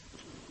at.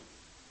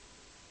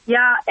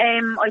 Yeah,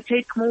 I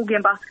played camogie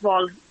and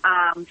basketball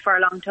for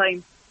a long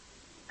time.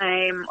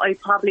 I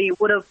probably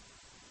would have,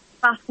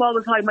 basketball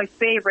was probably my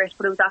favourite,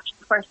 but it was actually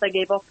the first I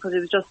gave up, because it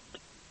was just,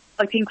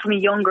 I think from a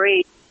younger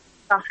age,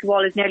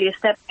 basketball is nearly a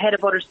step ahead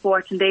of other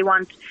sports, and they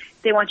want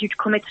you to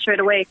commit straight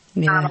away.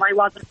 Yeah. I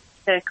wasn't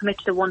to commit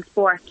to one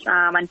sport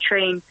and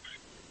train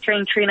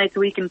 3 nights a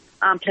week and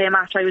play a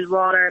match. I would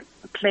rather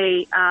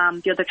play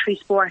the other 3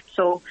 sports.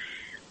 So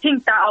I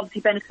think that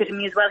obviously benefited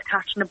me as well,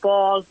 catching the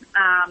ball,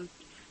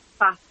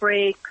 fast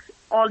breaks,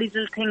 all these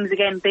little things.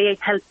 Again, they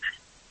help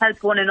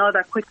one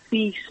another, quick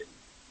feet,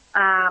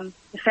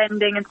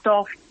 defending and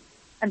stuff.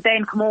 And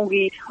then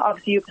camogie,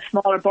 obviously you have a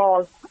smaller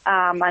ball,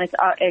 and it's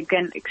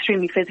again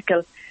extremely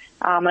physical.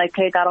 And I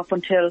played that up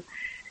until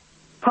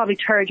probably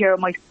 3rd year of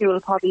my school,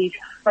 probably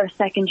first,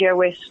 2nd year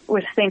with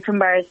St.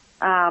 Finbarr's,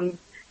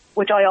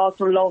 which I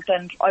also loved,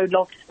 and I would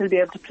love to still be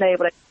able to play,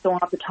 but I just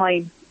don't have the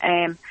time.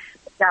 I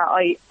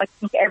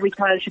think every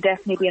child should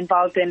definitely be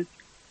involved in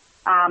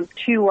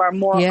 2 or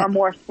more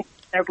sports when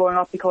they're growing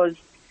up, because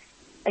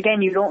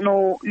again, you don't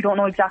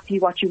know exactly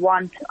what you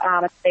want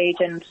at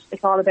stage, and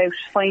it's all about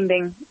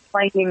finding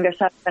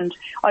yourself. And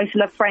I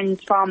still have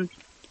friends from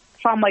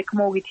my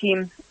camogie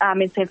team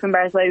in St.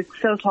 Finbarr's I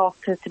still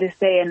talk to this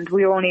day, and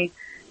we were only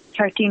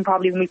 13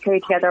 probably when we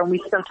played together, and we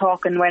still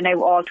talk, and we're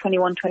now all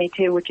 21,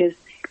 22, which is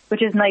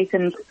nice,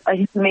 and I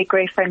think we make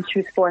great friends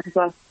through sport as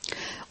well.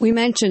 We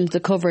mentioned the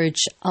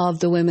coverage of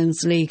the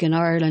Women's League in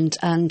Ireland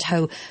and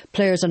how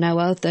players are now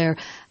out there.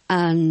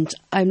 And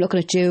I'm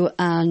looking at you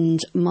and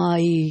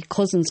my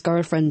cousin's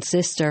girlfriend's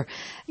sister.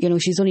 You know,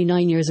 she's only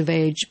 9 years of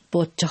age,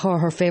 but to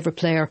her favourite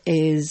player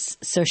is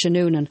Saoirse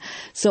Noonan.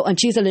 So, and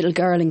she's a little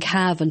girl in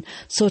Cavan.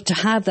 So to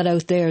have that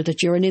out there,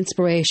 that you're an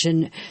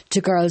inspiration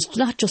to girls,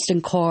 not just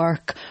in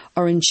Cork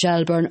or in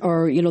Shelburne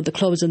or, you know, the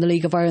clubs in the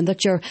League of Ireland,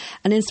 that you're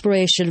an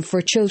inspiration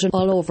for children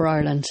all over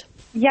Ireland.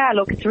 Yeah,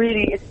 look, it's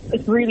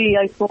really,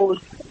 I suppose,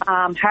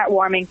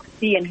 heartwarming to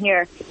see and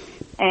hear.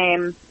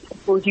 I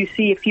suppose you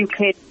see a few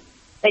kids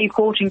that you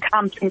coach in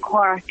camps in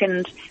Cork,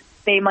 and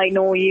they might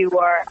know you,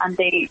 and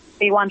they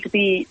want to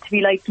be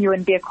like you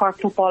and be a Cork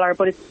footballer.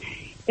 But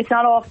it's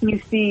not often you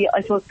see,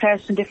 I suppose,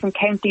 players from different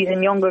counties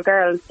and younger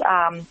girls,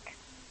 I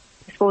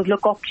suppose,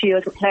 look up to you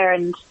as a player,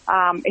 and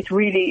it's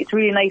really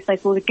nice. I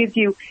suppose it gives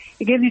you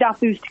that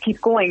boost to keep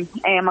going.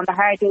 On the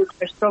hard days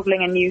you're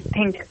struggling, and you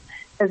think,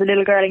 there's a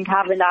little girl in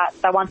Cavan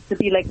that wants to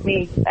be like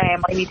me.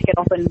 I need to get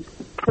up and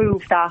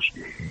prove that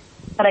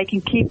I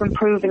can keep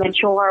improving and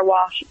show her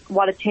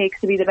what it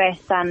takes to be the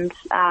best. And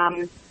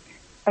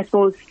I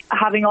suppose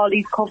having all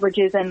these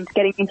coverages and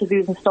getting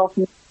interviews and stuff,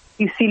 and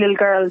you see little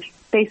girls,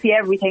 they see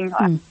everything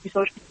through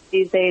social media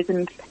these days,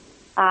 and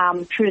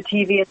through the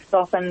TV and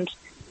stuff, and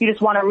you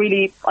just want to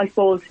really, I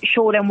suppose,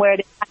 show them where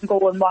they can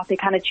go and what they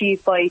can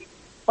achieve by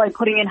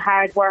putting in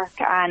hard work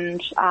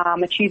and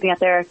achieving at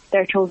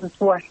their chosen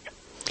sport.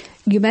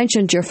 You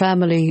mentioned your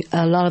family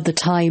a lot of the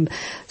time.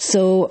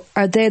 So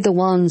are they the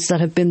ones that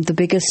have been the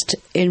biggest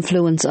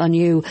influence on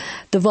you?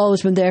 They've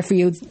always been there for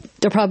you.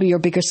 They're probably your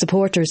biggest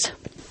supporters.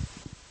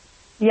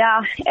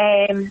 Yeah,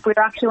 we were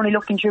actually only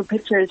looking through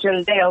pictures the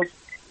other day of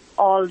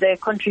all the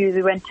countries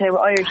we went to,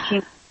 Irish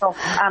teams and stuff,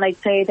 and I'd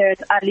say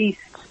there's at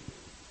least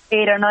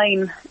 8 or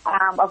 9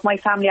 of my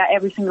family at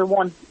every single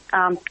one.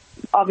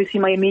 Obviously,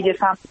 my immediate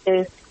family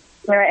is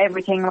where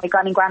everything. My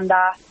granny,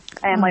 granddad,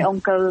 and my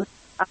uncle,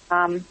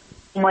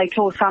 my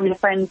close family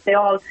friends. They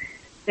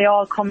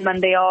all come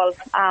and they all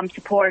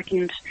support.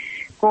 And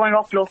growing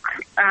up, look,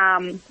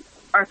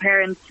 our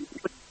parents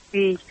would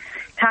be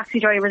taxi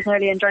drivers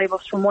nearly and drive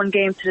us from one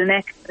game to the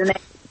next,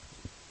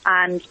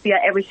 and be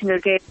at every single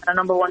game and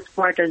number one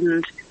supporters.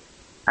 And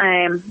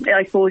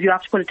I suppose you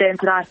have to put it down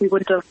to that. We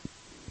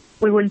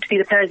wouldn't be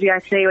the players we are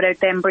today without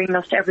them bringing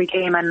us to every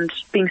game and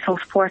being so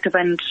supportive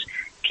and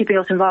keeping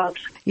us involved.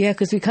 Yeah,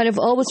 because we kind of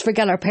always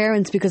forget our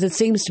parents, because it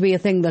seems to be a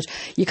thing that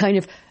you kind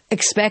of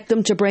expect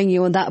them to bring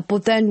you and that.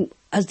 But then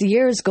as the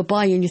years go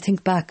by and you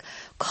think back,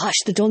 gosh,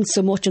 they've done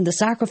so much and they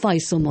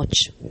sacrificed so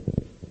much.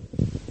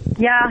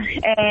 Yeah,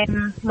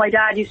 my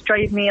dad used to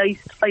drive me. I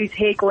used to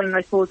hate going,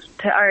 I suppose,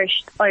 to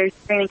Irish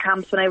training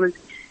camps when I was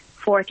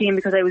 14,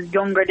 because I was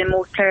younger than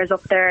most players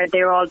up there.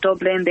 They were all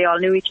Dublin, they all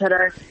knew each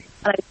other.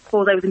 And I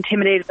suppose I was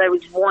intimidated. I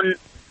was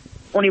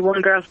only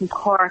one girl from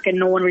Cork and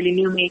no one really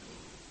knew me.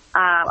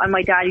 And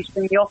my dad used to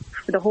bring me up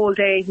for the whole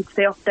day. He'd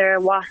stay up there,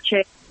 watch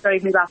it,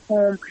 drive me back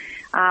home.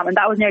 And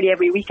that was nearly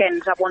every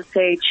weekend at one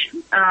stage,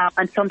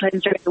 and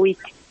sometimes during the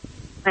week.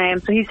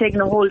 So he's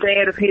taken a whole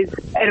day out of his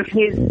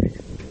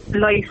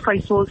life, I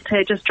suppose,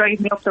 to just drive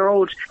me up the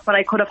road when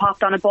I could have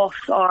hopped on a bus,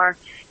 or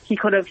he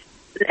could have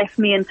left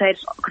me and said,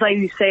 because I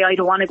used to say I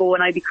don't want to go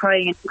and I'd be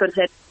crying, and he could have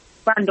said,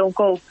 "Fran, don't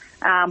go."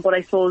 But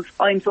I suppose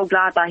I'm so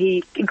glad that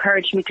he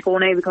encouraged me to go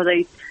now, because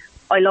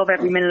I love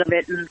every minute of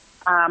it, and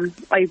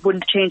I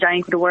wouldn't change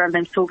anything for the world.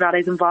 I'm so glad I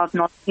was involved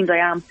in all the things I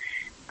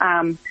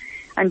am.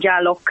 And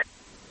yeah, look,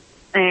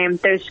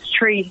 there's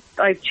 3.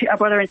 I have a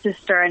brother and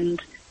sister,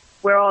 and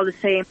we're all the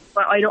same.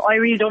 But I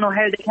really don't know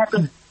how they kept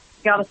us.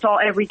 They got us all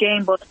every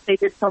game, but they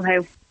did somehow.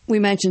 We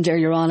mentioned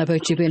earlier on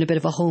about you being a bit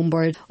of a home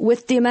bird.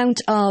 With the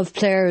amount of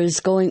players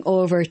going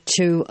over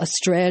to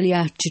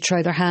Australia to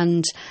try their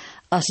hand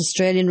at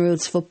Australian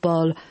rules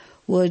football,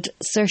 would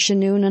Saoirse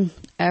Noonan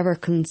ever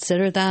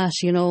consider that?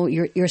 You know,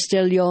 you're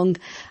still young,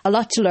 a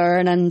lot to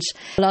learn, and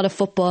a lot of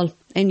football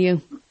in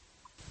you.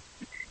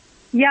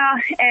 Yeah,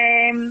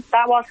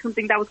 that was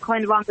something that was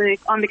kind of on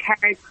the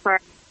cards for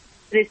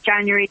this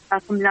January.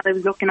 That's something that I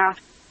was looking at,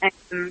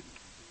 and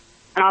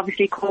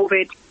obviously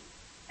COVID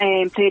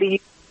played a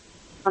huge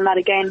on that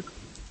again.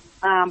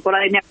 But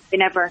I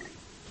never.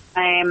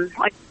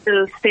 I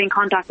still stay in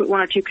contact with 1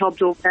 or 2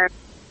 clubs over there,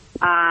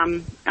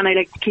 and I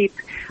like to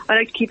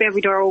keep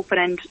every door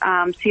open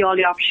and see all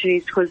the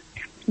opportunities, because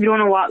you don't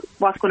know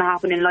what's going to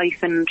happen in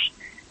life, and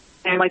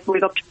I might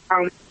wake up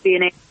tomorrow and be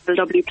an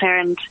ALW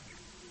player,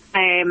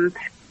 and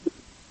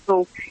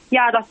so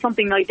yeah, that's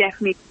something I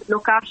definitely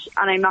look at,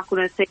 and I'm not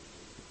going to say.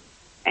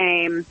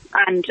 And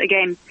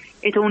again,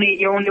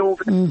 you're only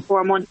over the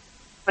 4 months,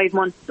 5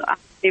 months.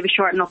 They have a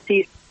short enough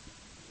season,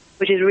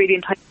 which is really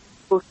enticing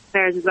for both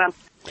players as well.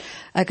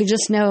 I could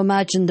just now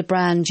imagine the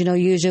brand, you know,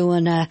 you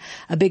doing a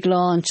big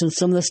launch, and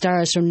some of the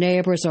stars from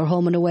Neighbours or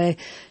Home and Away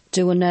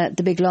doing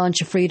the big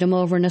launch of Freedom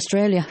over in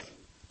Australia.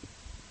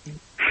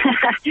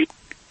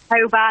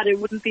 How bad? It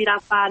wouldn't be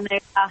that bad now.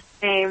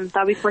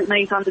 That'd be quite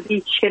nice on the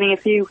beach, getting a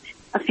few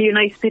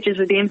nice pictures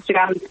with the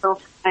Instagram and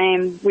stuff.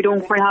 We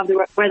don't quite have the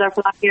weather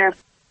for that here.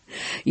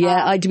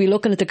 Yeah, I'd be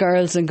looking at the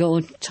girls and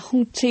going,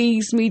 don't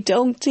tease me,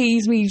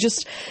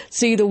 just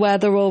see the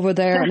weather over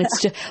there. And it's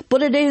just,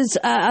 but it is,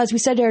 as we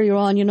said earlier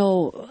on, you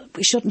know,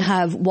 we shouldn't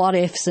have what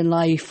ifs in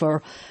life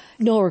or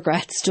no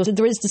regrets. Just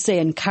there is the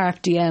saying,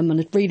 carpe diem, and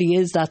it really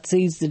is that,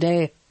 seize the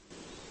day.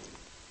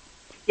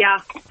 Yeah,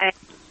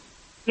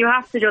 you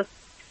have to just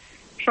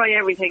try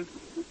everything.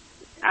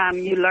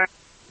 You learn.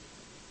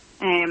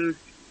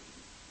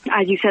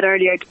 As you said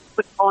earlier,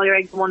 put all your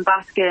eggs in one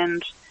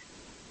basket,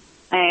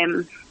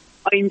 and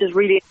I'm just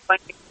really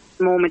enjoying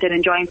the moment and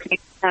enjoying playing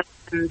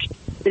and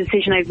the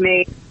decision I've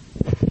made.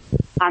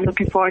 I'm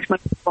looking forward to my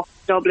trip to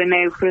Dublin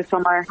now for the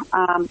summer.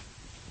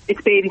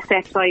 It's baby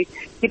steps.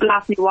 People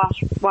ask me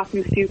what's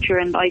in the future,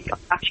 and I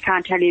actually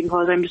can't tell you,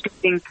 because I'm just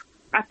looking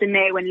at the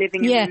now and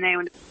living in the now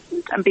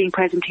and being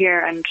present here,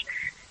 and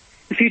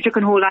the future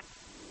can hold that.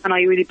 And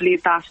I really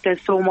believe that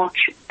there's so much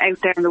out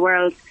there in the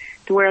world.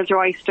 The world's your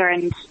oyster,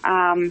 and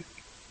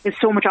there's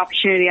so much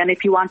opportunity, and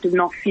if you want it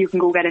enough, you can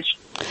go get it.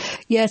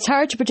 Yeah, it's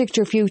hard to predict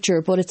your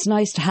future, but it's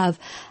nice to have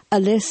a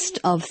list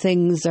of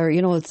things, or,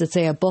 you know, let's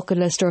say a bucket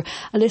list, or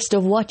a list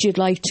of what you'd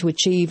like to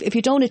achieve. If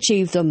you don't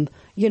achieve them,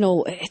 you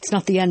know, it's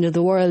not the end of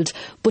the world,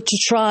 but to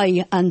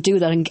try and do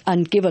that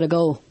and give it a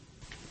go.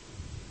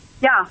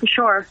 Yeah, for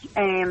sure.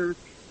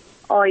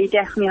 I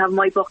definitely have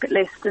my bucket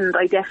list, and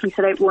I definitely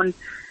set out one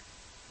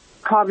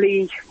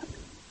probably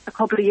a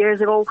couple of years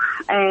ago,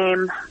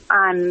 and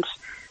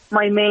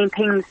my main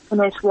things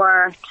in it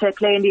were to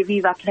play in the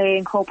Aviva, play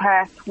in Croke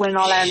Park, win an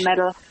All-Ireland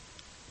medal,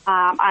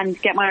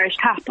 and get my Irish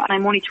cap. And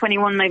I'm only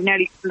 21 and I've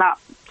nearly done that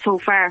so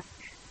far.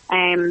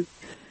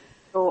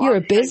 So you're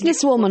a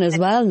businesswoman as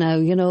well now,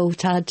 you know,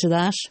 to add to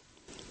that.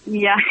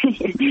 Yeah.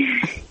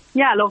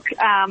 Yeah, look,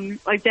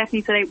 I've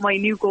definitely set out my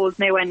new goals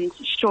now, and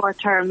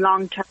short-term,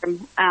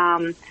 long-term,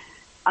 and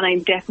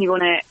I'm definitely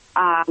going to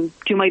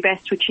do my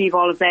best to achieve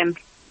all of them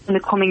in the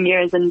coming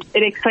years, and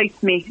it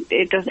excites me.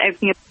 It does,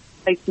 everything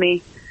excites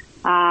me.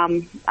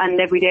 And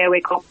every day I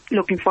wake up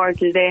looking forward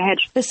to the day ahead.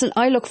 Listen,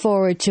 I look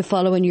forward to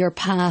following your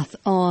path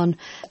on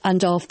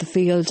and off the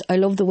field. I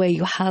love the way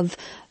you have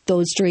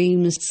those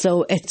dreams,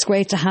 so it's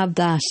great to have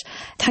that.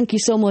 Thank you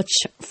so much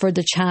for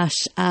the chat,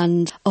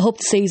 and I hope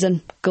the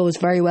season goes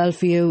very well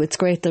for you. It's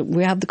great that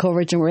we have the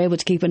coverage and we're able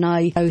to keep an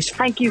eye out.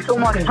 Thank you so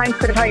much. Thanks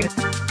for the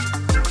time.